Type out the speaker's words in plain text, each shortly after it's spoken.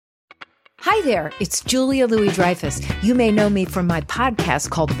Hi there, it's Julia Louis-Dreyfus. You may know me from my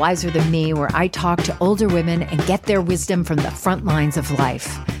podcast called Wiser Than Me, where I talk to older women and get their wisdom from the front lines of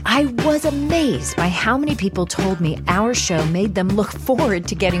life. I was amazed by how many people told me our show made them look forward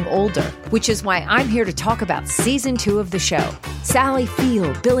to getting older, which is why I'm here to talk about season 2 of the show. Sally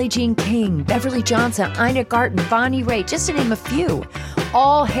Field, Billie Jean King, Beverly Johnson, Ina Garten, Bonnie Raitt, just to name a few.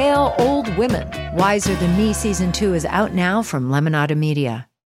 All hail old women. Wiser Than Me season 2 is out now from Lemonada Media.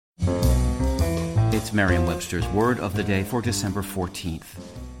 It's Merriam-Webster's Word of the Day for December 14th.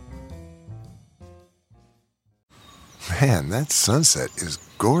 Man, that sunset is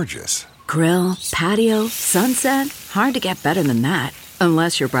gorgeous. Grill, patio, sunset. Hard to get better than that.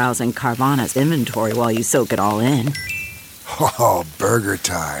 Unless you're browsing Carvana's inventory while you soak it all in. Oh, burger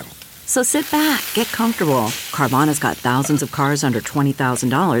time. So sit back, get comfortable. Carvana's got thousands of cars under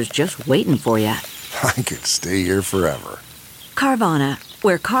 $20,000 just waiting for you. I could stay here forever. Carvana,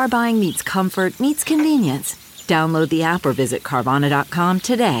 where car buying meets comfort meets convenience. Download the app or visit Carvana.com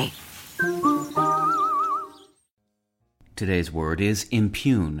today. Today's word is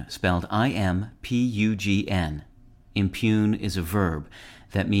impugn, spelled I-M-P-U-G-N. Impugn is a verb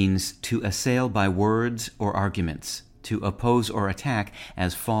that means to assail by words or arguments, to oppose or attack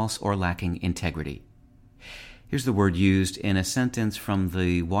as false or lacking integrity. Here's the word used in a sentence from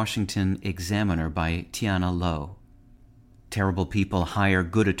the Washington Examiner by Tiana Lowe. Terrible people hire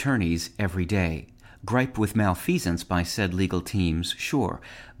good attorneys every day. Gripe with malfeasance by said legal teams, sure,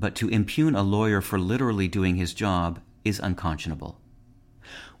 but to impugn a lawyer for literally doing his job is unconscionable.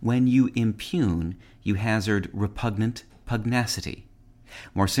 When you impugn, you hazard repugnant pugnacity.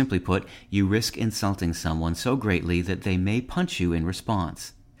 More simply put, you risk insulting someone so greatly that they may punch you in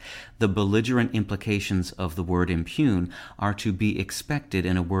response. The belligerent implications of the word impugn are to be expected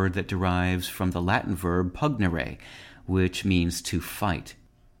in a word that derives from the Latin verb pugnare, which means to fight.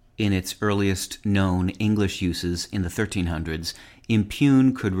 In its earliest known English uses in the 1300s,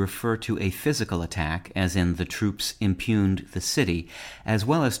 impugn could refer to a physical attack, as in the troops impugned the city, as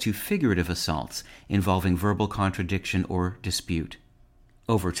well as to figurative assaults involving verbal contradiction or dispute.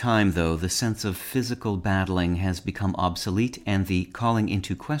 Over time, though, the sense of physical battling has become obsolete and the calling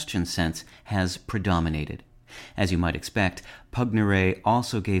into question sense has predominated. As you might expect, pugnare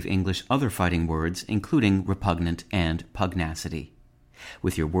also gave English other fighting words, including repugnant and pugnacity.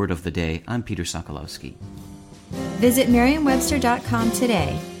 With your Word of the Day, I'm Peter Sokolowski. Visit Merriam-Webster.com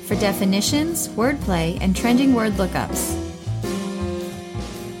today for definitions, wordplay, and trending word lookups.